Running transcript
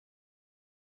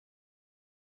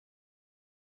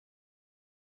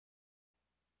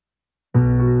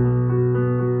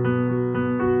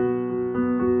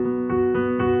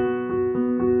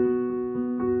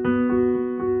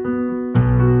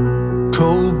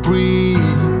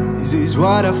breeze is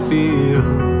what I feel.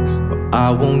 I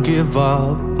won't give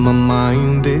up my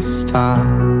mind this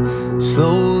time.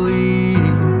 Slowly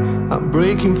I'm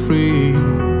breaking free,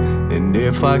 and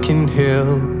if I can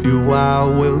help you I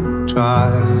will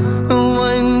try.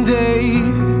 One day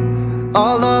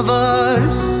all of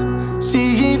us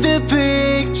see the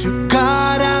picture,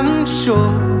 God, I'm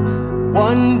sure.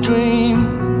 One dream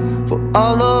for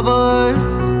all of us,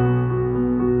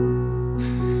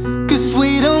 'cause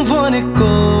we don't wanna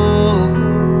go,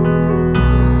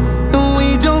 we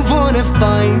don't wanna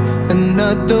fight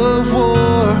another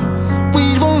war. We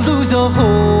won't lose our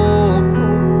hope,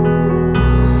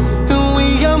 we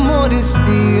are more than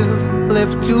steel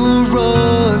left to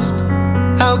rust.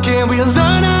 How can we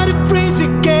learn how to breathe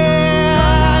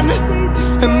again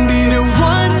and be the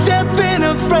one stepping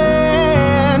a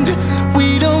friend? We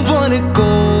don't wanna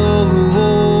go,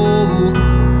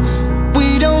 we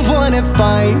don't wanna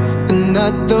fight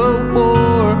another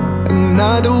war,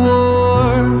 another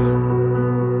war.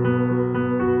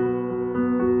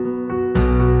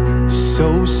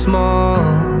 So small,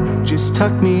 just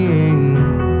tuck me in.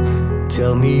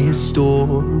 Tell me a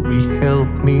story,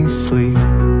 help me sleep.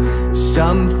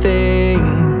 Something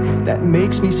that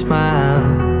makes me smile.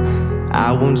 I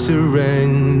won't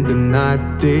surrender, not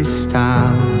this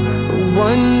time.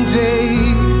 One day,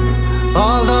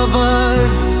 all of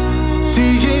us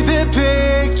see the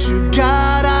picture,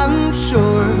 God, I'm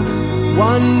sure.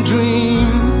 One dream